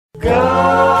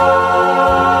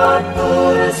God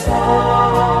put a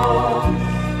song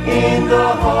in the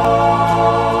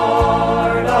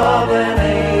heart of an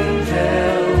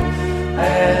angel,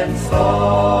 and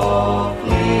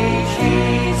softly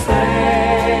she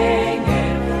sang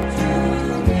it to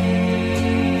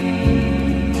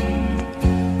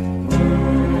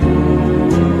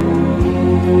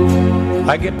me.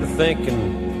 I get to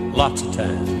thinking lots of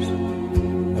times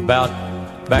about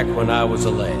back when I was a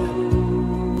lad,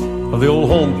 of the old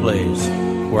home place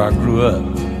where I grew up,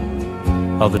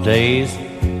 of the days,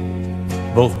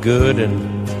 both good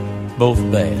and both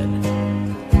bad.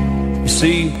 You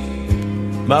see,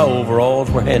 my overalls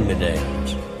were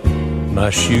hand-me-downs. My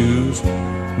shoes,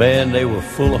 man, they were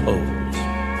full of holes.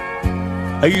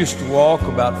 I used to walk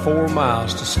about 4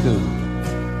 miles to school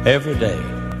every day,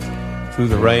 through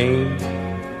the rain,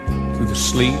 through the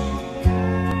sleet,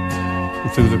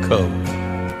 and through the cold.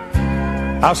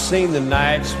 I've seen the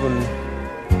nights when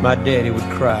my daddy would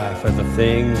cry for the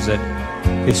things that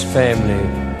his family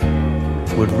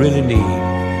would really need.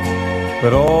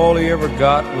 But all he ever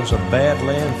got was a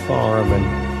badland farm and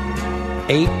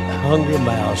 8 hungry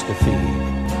mouths to feed.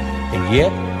 And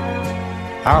yet,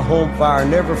 our home fire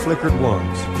never flickered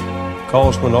once,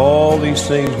 'cause when all these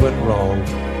things went wrong,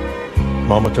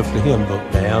 Mama took the hymn book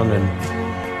down and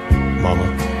Mama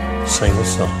sang a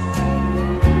song.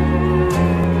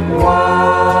 What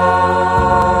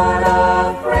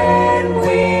a friend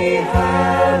we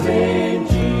have in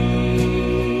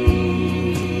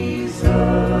Jesus.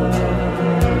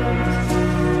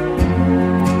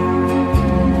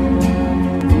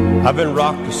 I've been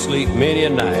rocked to sleep many a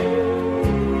night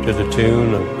to the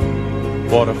tune of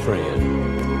What a Friend.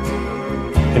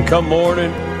 And come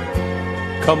morning,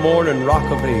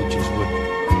 Rock of Ages would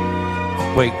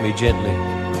wake me gently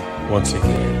once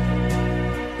again.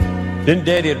 Then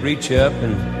Daddy'd reach up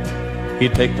and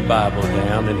he'd take the Bible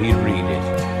down and he'd read it.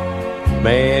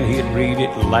 Man, he'd read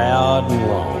it loud and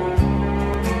long.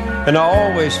 And I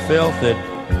always felt that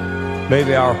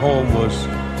maybe our home was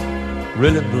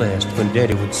really blessed when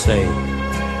Daddy would say,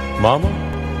 "Mama,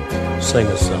 sing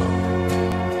a song."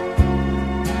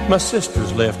 My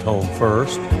sisters left home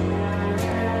first,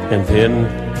 and then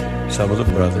some of the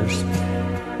brothers.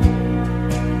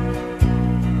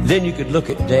 Then you could look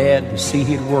at Dad and see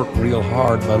he'd work real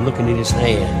hard by looking at his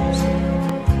hands.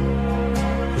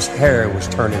 His hair was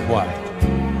turning white,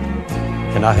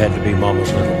 and I had to be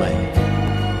Mama's little man.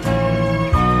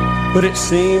 But it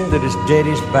seemed that as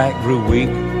Daddy's back grew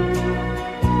weak,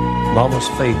 Mama's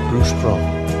faith grew strong.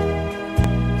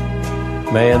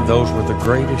 Man, those were the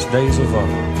greatest days of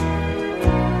all,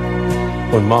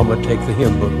 when Mama'd take the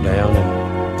hymn book down and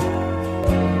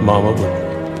Mama would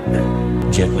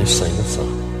gently sing a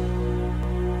song.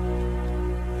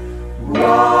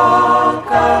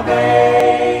 Rock of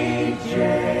Ages,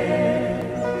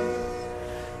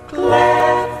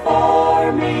 cleft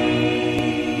for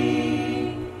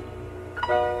me,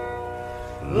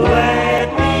 let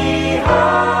me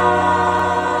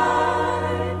hide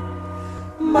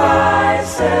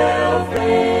myself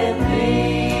in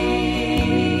thee.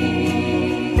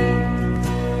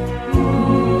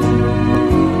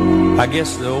 I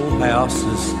guess the old house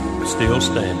is still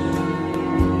standing.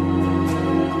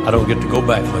 I don't get to go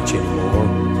back much anymore.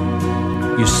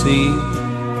 You see,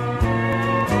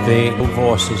 there ain't no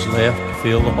voices left to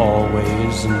fill the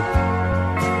hallways, and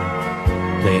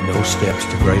there ain't no steps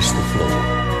to grace the floor.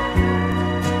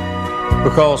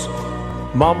 Because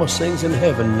Mama sings in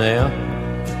heaven now,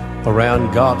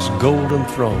 around God's golden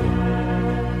throne.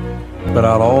 But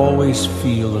I'll always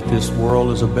feel that this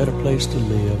world is a better place to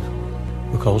live,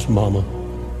 because Mama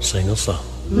sang a song.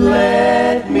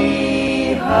 Let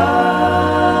me hide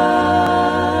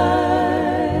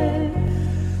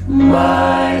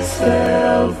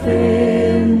myself in